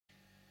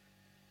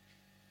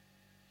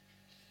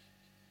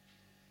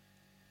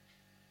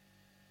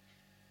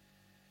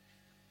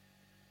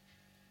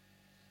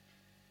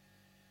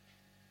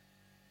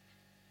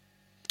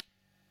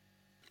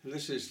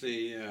This is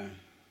the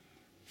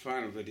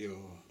final video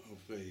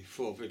of the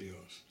 4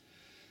 videos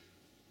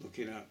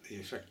looking at the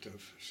effect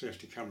of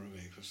safety camera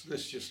vehicles.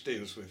 This just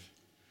deals with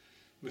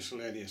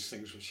miscellaneous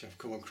things which I've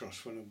come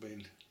across when I've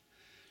been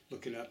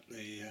looking at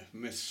the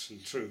myths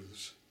and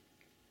truths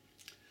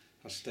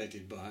as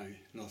stated by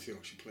North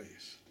Yorkshire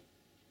Police.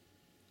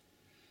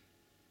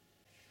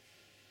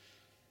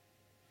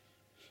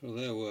 So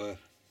there were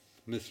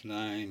myth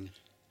 9,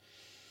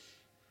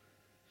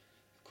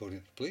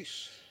 according to the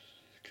police.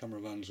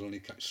 Camera vans only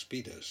catch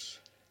speeders.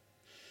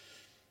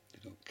 They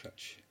don't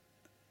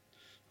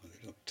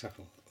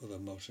tackle other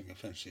motoring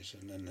offences,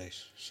 and then they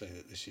say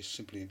that this is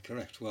simply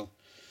incorrect. Well,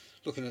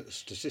 looking at the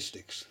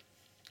statistics,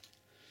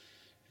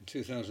 in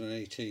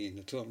 2018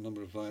 the total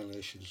number of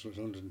violations was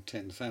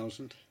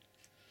 110,000,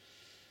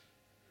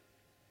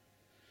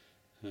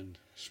 and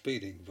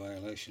speeding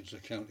violations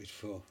accounted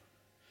for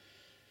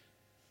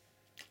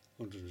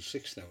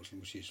 106,000,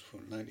 which is for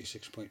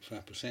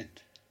 96.5%.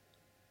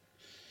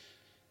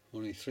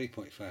 Only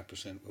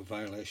 3.5% were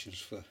violations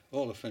for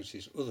all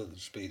offences other than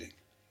speeding.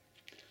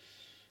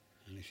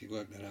 And if you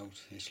work that out,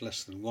 it's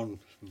less than 1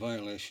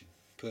 violation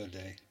per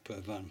day per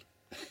van.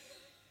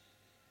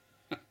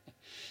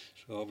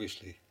 So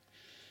obviously,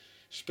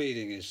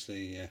 speeding is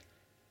the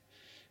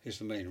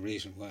main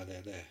reason why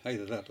they're there.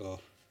 Either that, or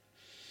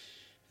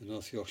the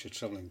North Yorkshire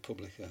travelling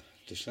public are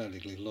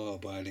decidedly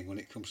law-abiding when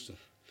it comes to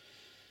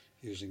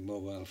using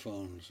mobile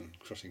phones and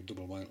crossing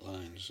double white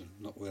lines and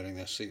not wearing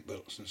their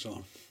seatbelts and so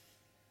on.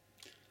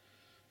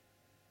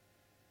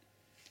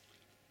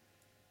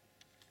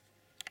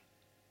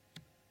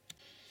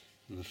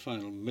 And the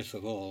final myth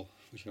of all,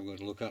 which I'm going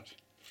to look at,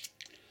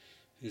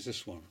 is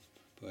this one,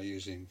 by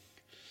using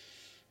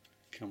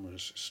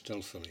cameras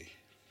stealthily.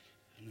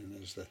 And then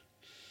there's the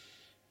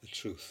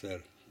truth there,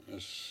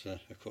 as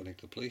according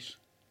to the police,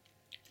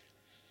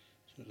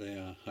 that they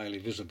are highly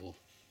visible,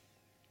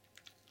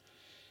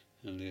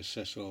 and they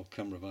assess all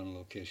camera van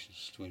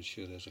locations to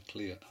ensure there's a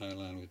clear eye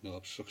line with no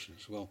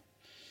obstructions. Well,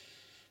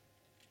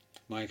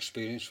 my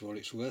experience, for what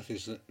it's worth,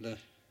 is that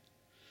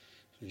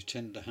they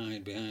tend to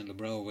hide behind the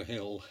brow of a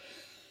hill.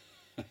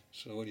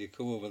 So when you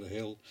come over the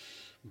hill,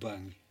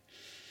 bang,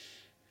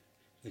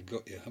 they've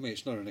got you. I mean,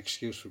 it's not an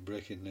excuse for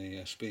breaking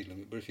the speed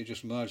limit, but if you're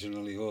just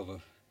marginally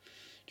over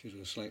due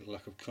to a slight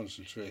lack of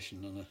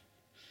concentration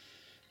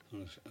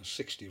on a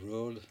 60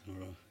 road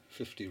or a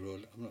 50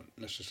 road, I'm not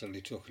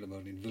necessarily talking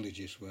about in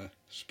villages where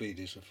speed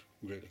is of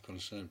greater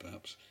concern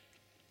perhaps,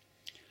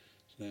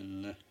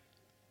 then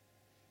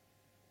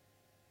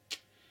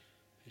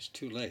it's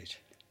too late.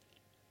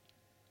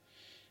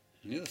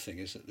 And the other thing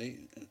is that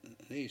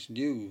these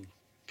new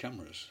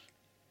cameras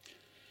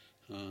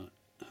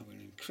have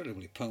an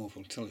incredibly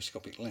powerful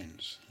telescopic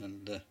lens,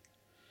 and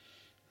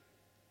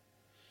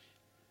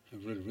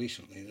I've read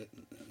recently that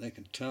they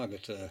can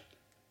target a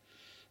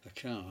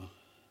car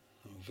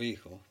or a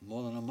vehicle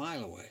more than a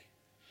mile away.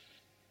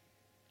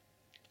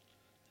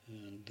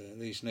 And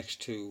these next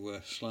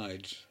 2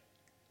 slides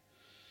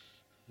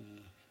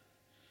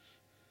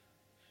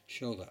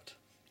show that.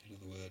 In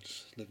other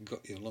words, they've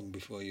got you long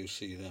before you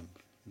see them,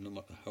 no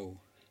matter how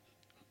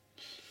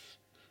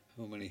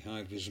many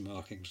high-vis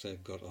markings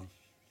they've got on.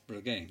 But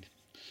again,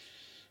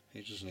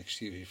 it doesn't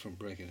excuse you from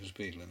breaking the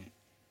speed limit,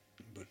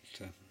 but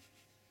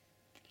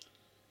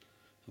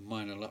a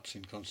minor lapse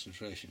in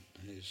concentration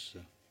is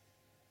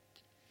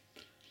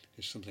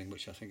something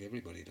which I think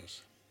everybody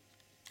does,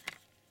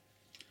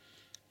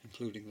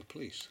 including the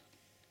police.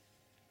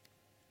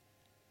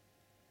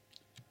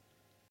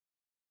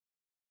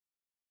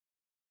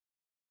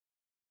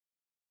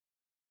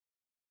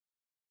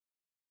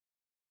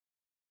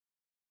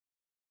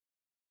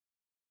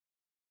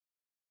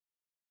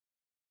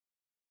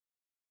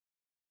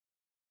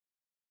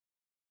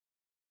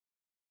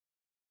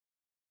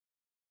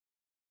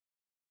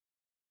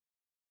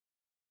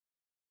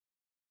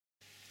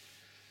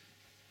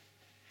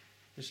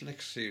 This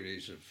next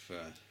series of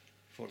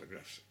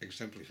photographs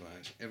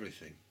exemplifies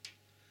everything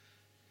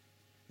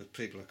that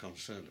people are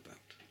concerned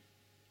about.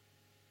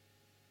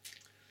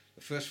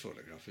 The first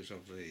photograph is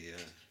of the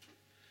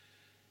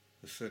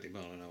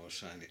 30-mile-an-hour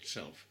sign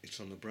itself.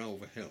 It's on the brow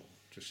of a hill,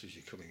 just as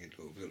you're coming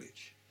into a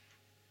village.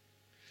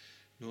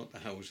 Note the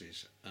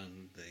houses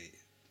and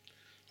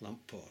the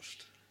lamp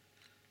post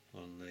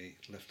on the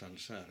left-hand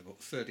side,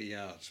 about 30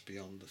 yards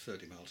beyond the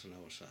 30 miles an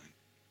hour sign.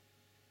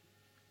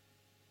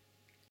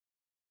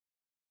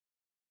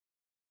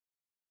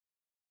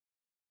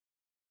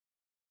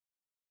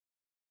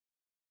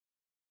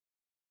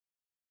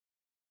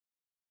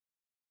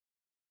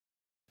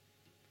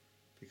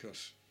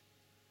 Because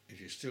if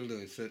you're still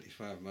doing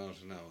 35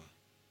 miles an hour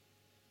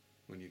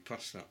when you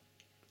pass that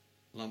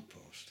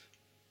lamppost,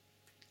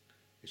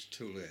 it's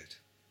too late.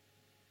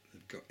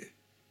 They've got you.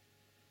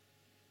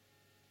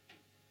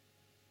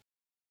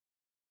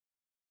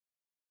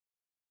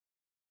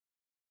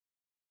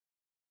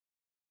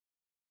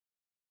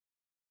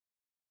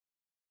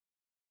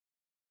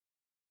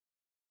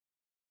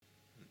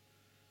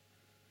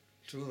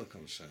 Two other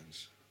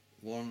concerns.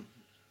 One,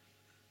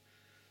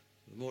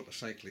 The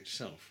motorcycle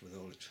itself, with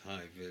all its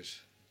high-vis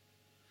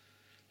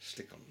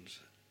stick-ons,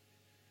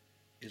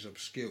 is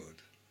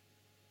obscured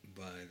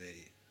by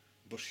the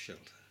bus shelter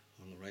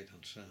on the right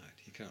hand side.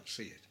 You can't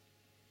see it.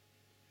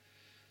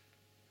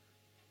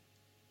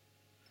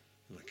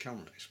 And the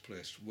camera is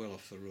placed well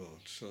off the road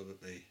so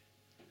that the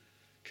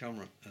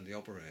camera and the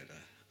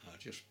operator are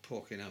just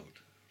poking out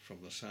from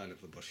the side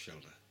of the bus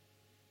shelter.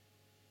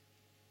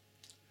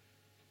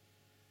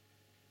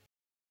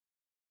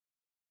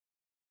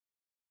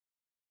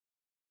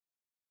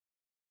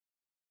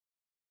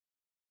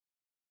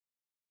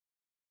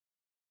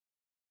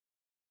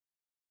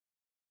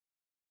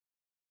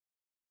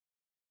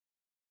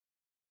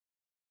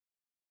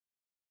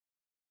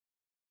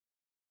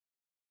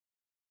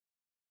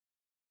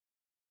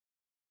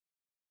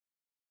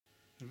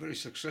 And very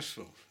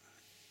successful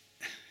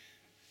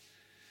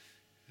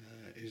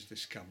is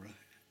this camera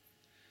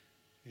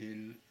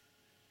in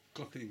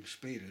clocking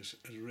speeders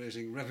as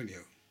raising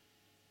revenue.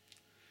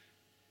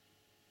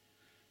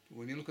 But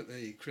when you look at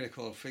the Craig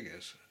Hall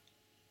figures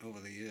over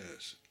the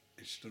years,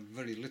 it's done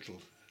very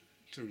little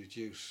to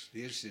reduce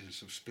the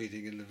incidence of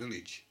speeding in the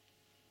village.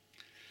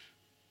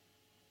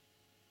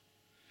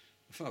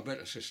 A far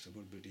better system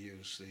would be to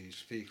use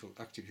these vehicle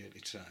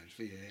activated signs,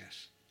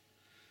 VAS.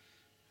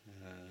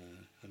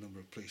 A number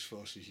of police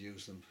forces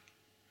use them.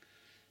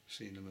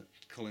 Seen them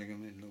at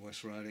Collingham in the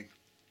West Riding.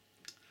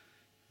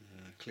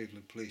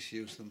 Cleveland Police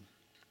use them,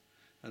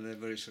 and they're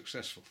very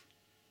successful.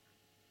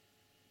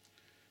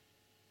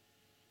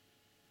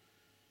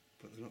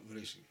 But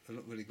they're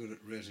not very good at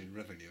raising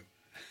revenue.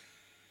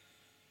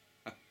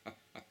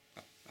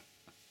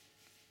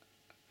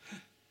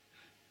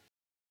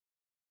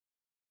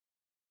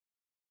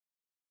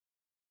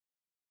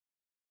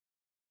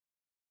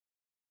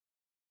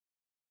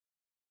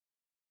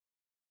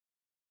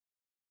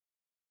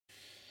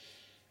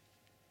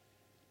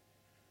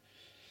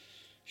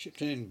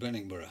 Shipton in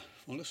Benningborough.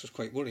 Well, this was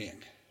quite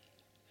worrying,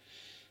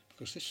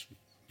 because this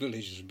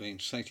village has been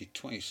cited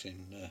twice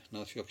in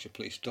North Yorkshire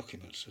Police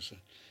documents as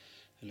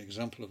an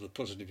example of the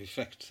positive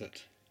effect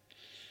that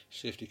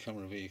safety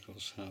camera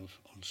vehicles have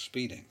on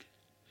speeding.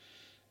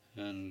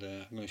 And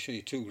I'm going to show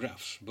you two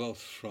graphs,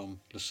 both from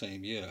the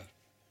same year.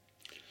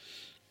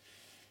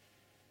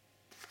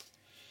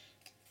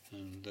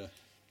 And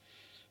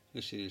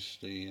this is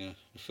the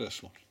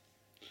first one,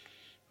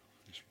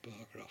 this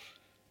bar graph.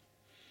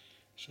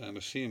 So I'm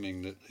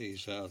assuming that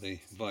these are the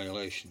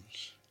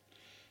violations,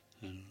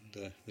 and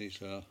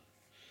these are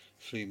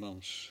 3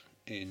 months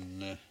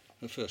in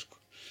the first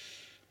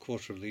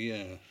quarter of the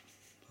year,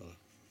 or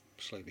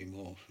slightly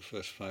more, the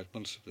first 5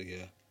 months of the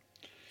year.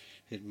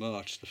 In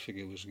March the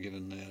figure was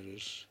given there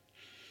as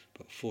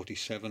about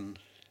 47,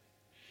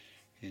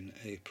 in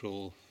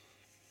April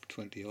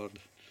 20 odd,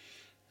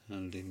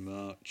 and in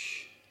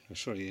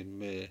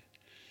May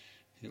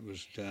it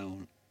was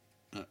down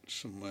at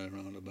somewhere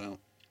around about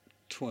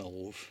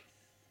 12.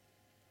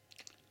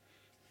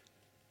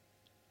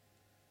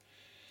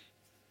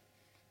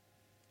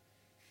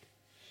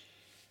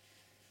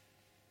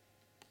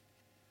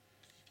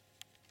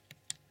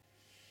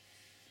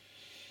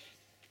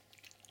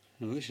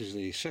 Now this is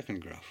the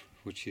second graph,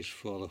 which is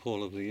for the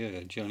whole of the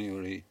year,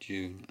 January,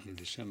 June and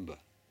December.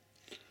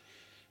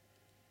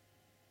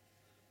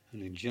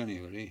 And in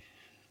January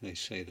they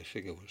say the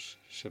figure was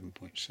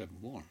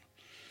 7.71,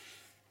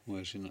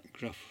 whereas in that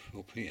graph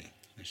up here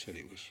they said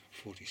it was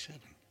 47.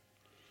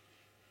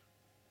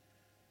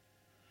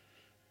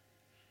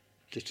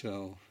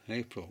 Ditto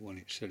April, when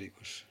it said it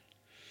was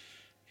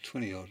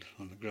 20 odd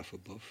on the graph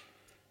above.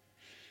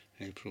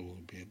 April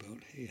will be about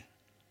here.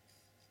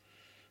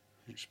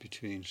 It's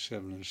between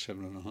 7 and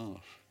 7.5,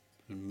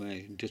 and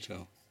May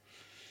ditto.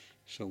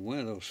 So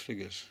where those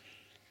figures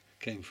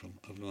came from,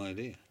 I've no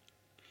idea.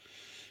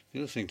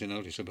 The other thing to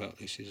notice about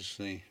this is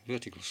the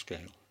vertical scale.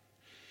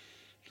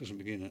 It doesn't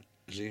begin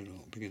at 0,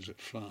 it begins at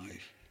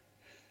 5.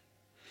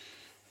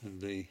 And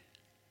the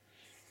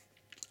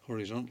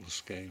horizontal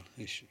scale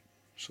is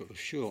sort of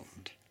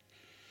shortened.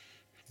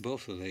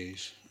 Both of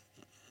these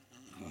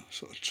are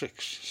sort of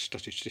tricks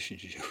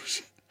statisticians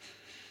use,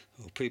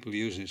 or people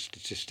using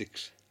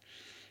statistics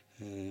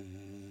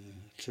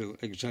to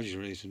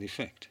exaggerate an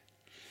effect.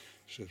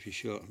 So if you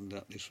shorten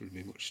that, this will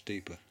be much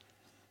steeper.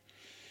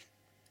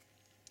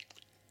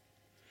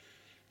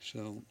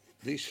 So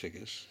these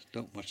figures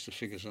don't match the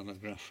figures on the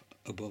graph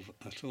above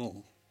at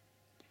all.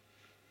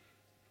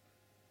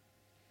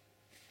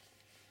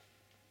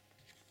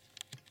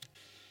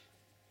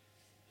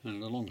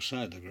 And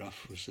alongside the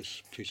graph was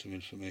this piece of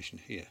information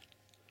here.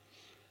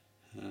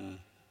 And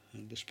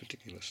this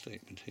particular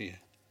statement here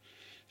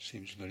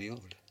seems very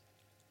odd.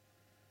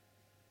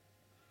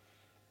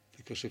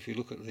 Because if you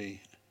look at the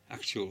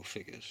actual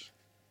figures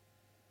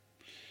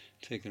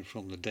taken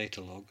from the data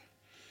log,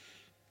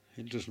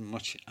 it doesn't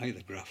match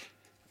either graph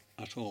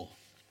at all.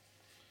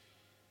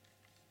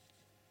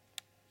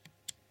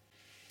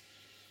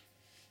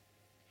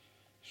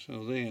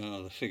 So they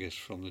are the figures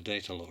from the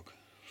data log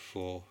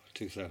for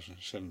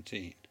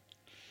 2017,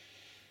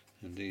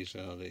 and these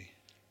are the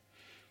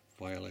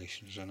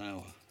violations an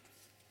hour.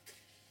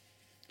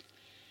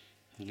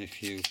 and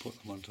if you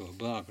put them onto a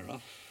bar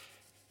graph,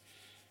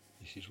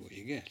 this is what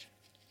you get.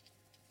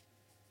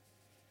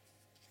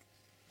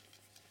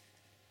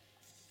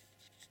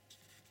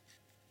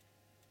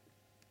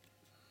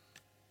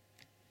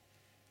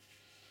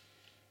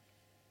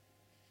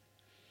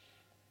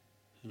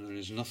 And there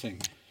is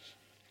nothing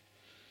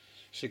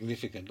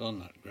significant on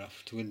that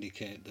graph to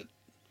indicate that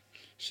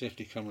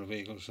safety camera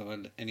vehicles have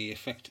had any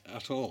effect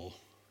at all.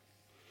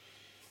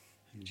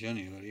 In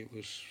January it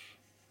was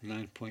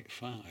 9.5,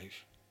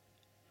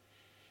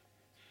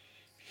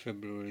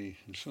 February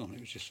and so on.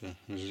 It was just a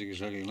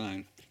zigzaggy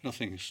line,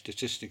 nothing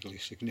statistically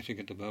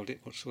significant about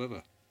it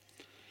whatsoever.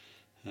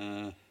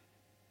 On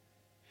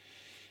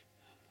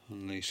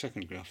the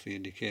second graph they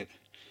indicate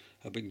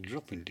a big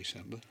drop in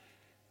December.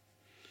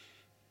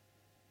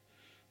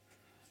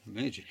 The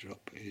major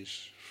drop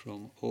is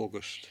from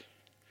August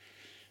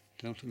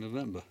down to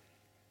November,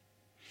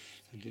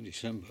 and in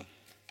December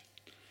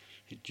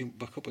it jumped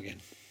back up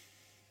again.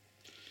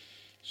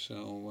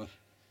 So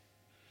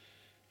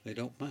they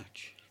don't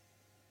match,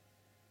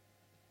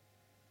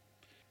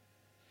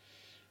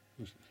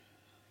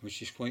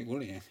 which is quite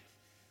worrying,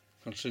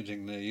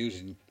 considering they're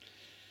using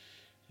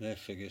their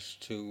figures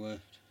to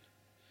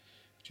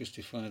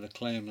justify the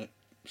claim that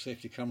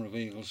safety camera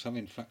vehicles have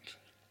in fact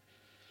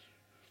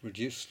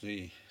reduced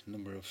the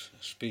number of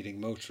speeding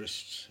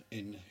motorists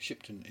in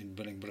Shipton in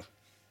Billingborough,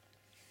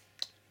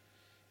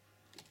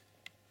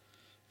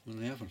 when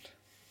they haven't.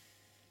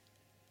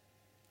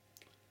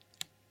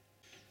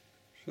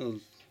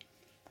 So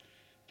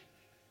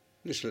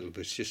this little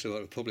bit's just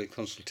about a public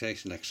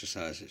consultation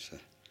exercise,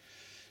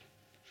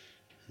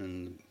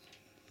 and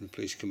the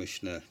police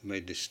commissioner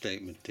made this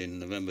statement in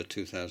November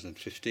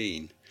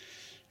 2015,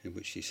 in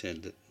which he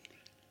said that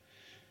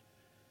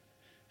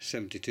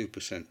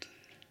 72%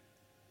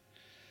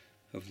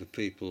 of the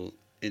people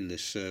in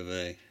this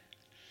survey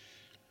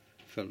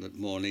felt that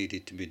more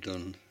needed to be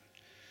done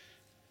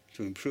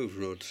to improve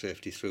road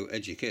safety through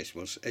education.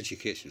 Well,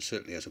 education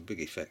certainly has a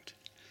big effect.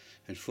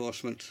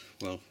 Enforcement,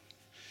 well,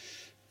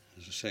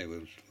 as I say,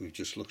 we've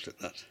just looked at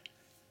that.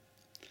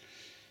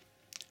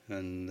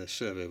 And the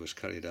survey was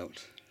carried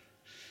out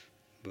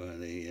by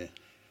the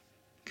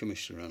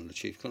Commissioner and the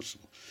Chief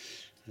Constable.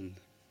 And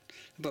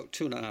about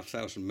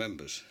 2,500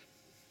 members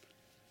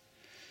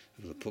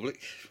of the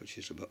public, which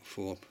is about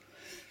 4%,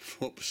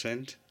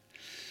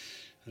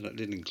 and that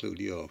didn't include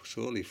York,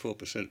 so only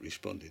 4%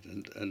 responded,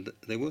 and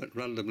they weren't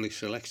randomly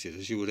selected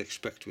as you would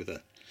expect with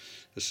a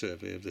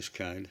survey of this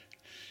kind.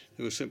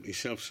 They were simply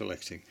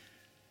self-selecting.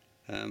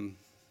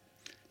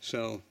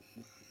 So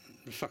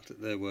the fact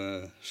that they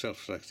were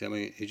self-selecting, I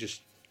mean,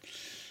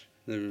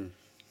 the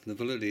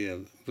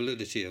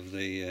validity of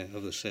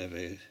the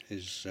survey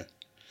is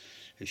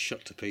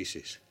shot to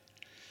pieces,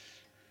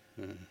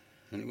 and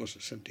it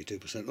wasn't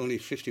 72%, only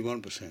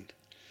 51%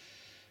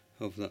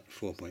 of that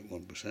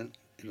 4.1%.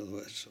 In other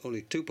words,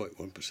 only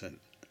 2.1%.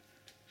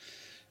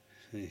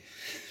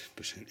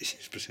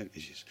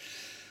 Percentages.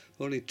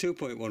 Only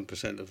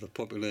 2.1% of the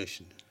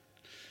population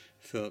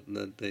thought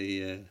that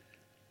the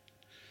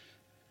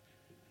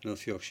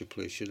North Yorkshire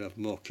Police should have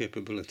more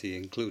capability,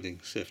 including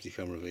safety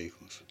camera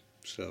vehicles.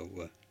 So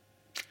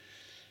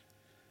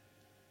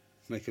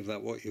make of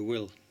that what you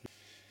will.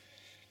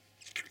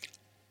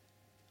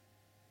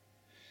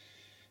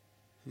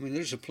 I mean,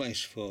 there is a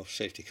place for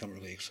safety camera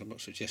vehicles. I'm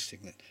not suggesting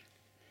that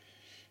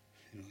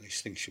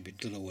these things should be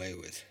done away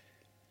with.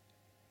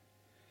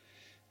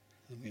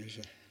 I mean,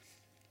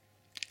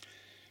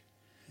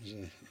 there's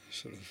a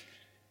sort of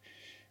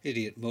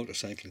idiot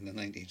motorcycle in the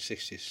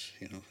 1960s,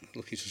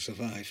 lucky to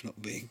survive,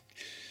 not being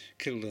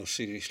killed or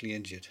seriously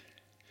injured.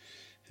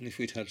 And if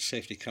we'd had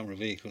safety camera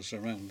vehicles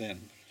around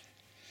then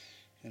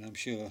I'm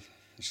sure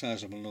a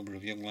sizable number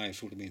of young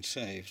lives would have been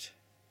saved.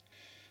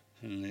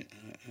 And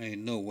I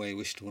in no way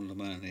wish to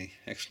undermine the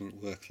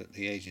excellent work that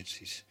the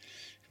agencies,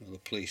 the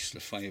police,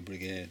 the fire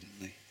brigade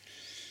and the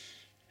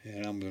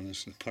air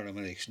ambulance and the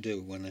paramedics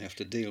do when they have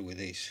to deal with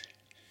these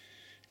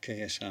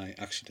KSI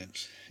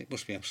accidents. It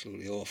must be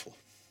absolutely awful.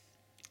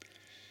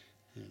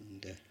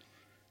 And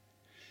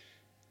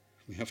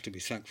we have to be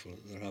thankful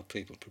that there are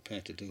people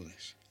prepared to do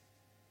this.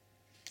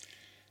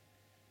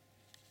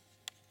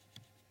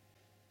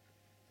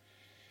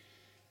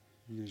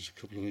 And there's a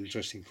couple of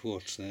interesting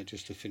quotes there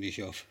just to finish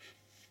off.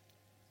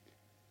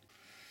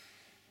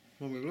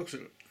 Well, we've looked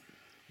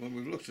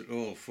at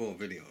all 4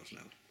 videos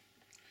now,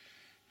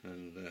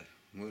 and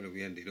where have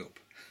we ended up?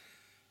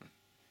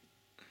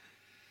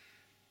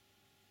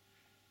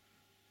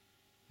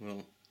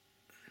 Well,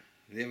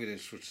 the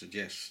evidence would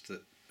suggest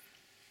that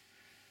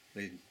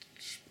the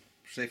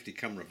safety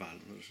camera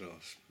vans or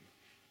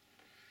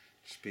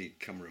speed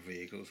camera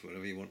vehicles,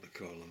 whatever you want to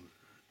call them,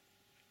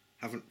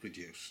 haven't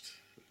reduced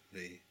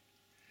the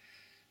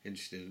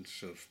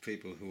incidence of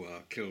people who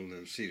are killed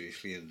and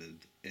seriously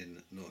injured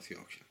in North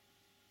Yorkshire.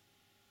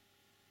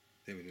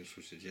 The evidence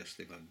would suggest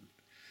they've had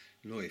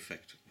no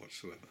effect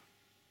whatsoever.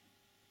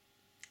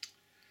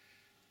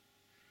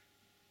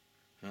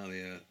 Are they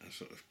a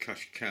sort of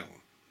cash cow?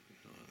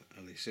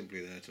 Are they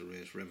simply there to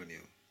raise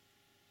revenue?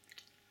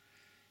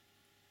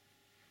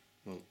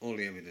 Well, all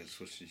the evidence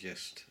would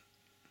suggest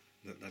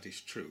that that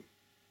is true.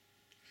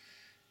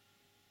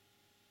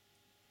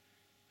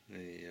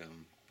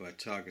 By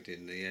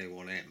targeting the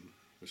A1M,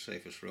 the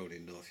safest road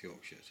in North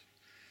Yorkshire,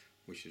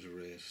 which has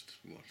raised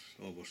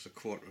almost a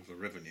quarter of the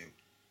revenue,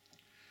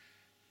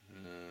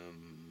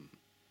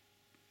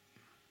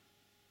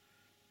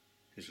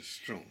 is a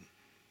strong,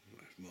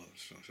 more than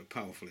strong, it's a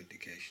powerful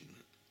indication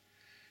that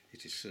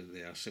it is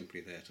they are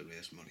simply there to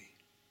raise money.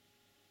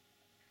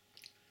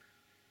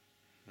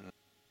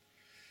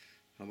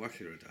 How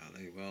accurate are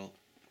they? Well,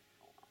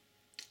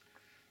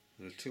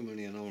 there are too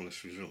many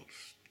anomalous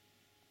results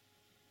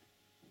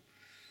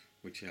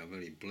which are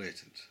very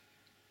blatant,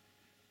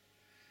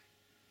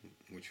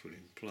 which would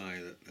imply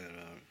that there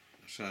are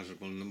a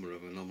sizable number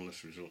of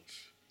anomalous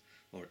results,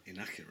 or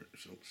inaccurate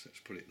results, let's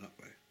put it that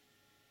way,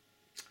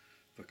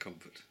 for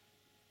comfort.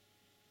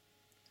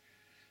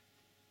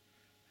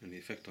 And the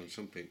effect on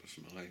some people's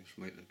lives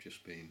might have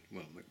just been,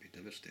 well, might be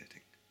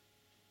devastating.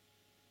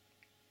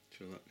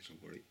 So that is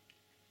a worry.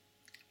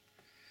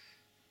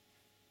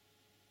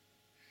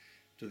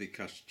 Do they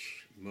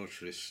catch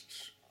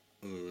motorists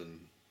other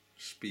than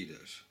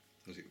speeders,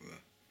 as it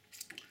were?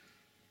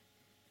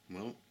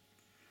 Well,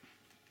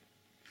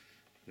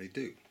 they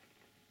do.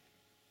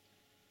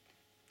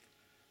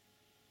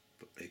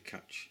 But they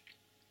catch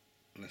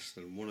less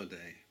than one a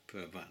day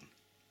per van.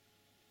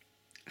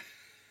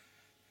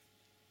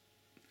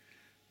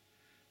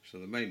 So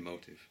the main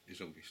motive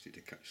is obviously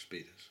to catch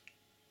speeders.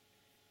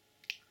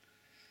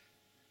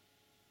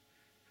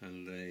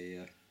 And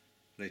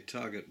they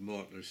target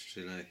motorists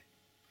in a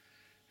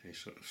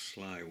sort of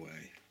sly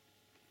way.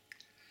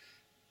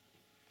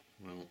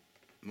 Well,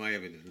 my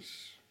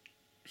evidence,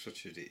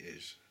 such as it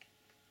is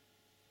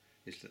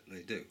that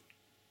they do.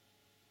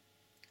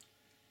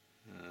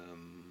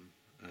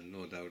 And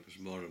no doubt as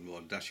more and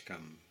more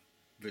dashcam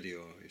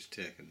video is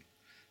taken,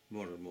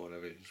 more and more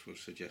evidence will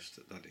suggest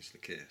that that is the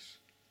case.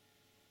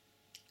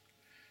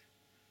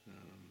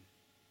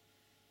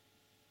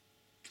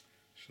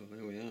 So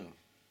there we are.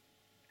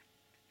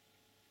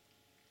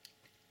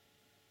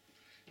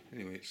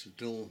 Anyway, it's a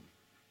dull,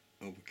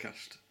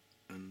 overcast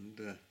and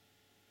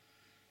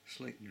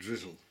slight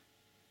drizzle.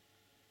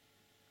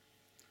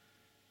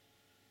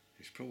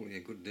 It's probably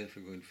a good day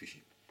for going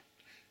fishing.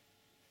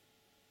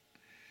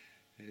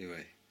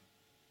 Anyway,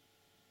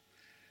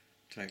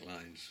 tight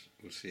lines,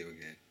 we'll see you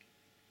again.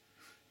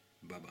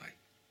 Bye bye.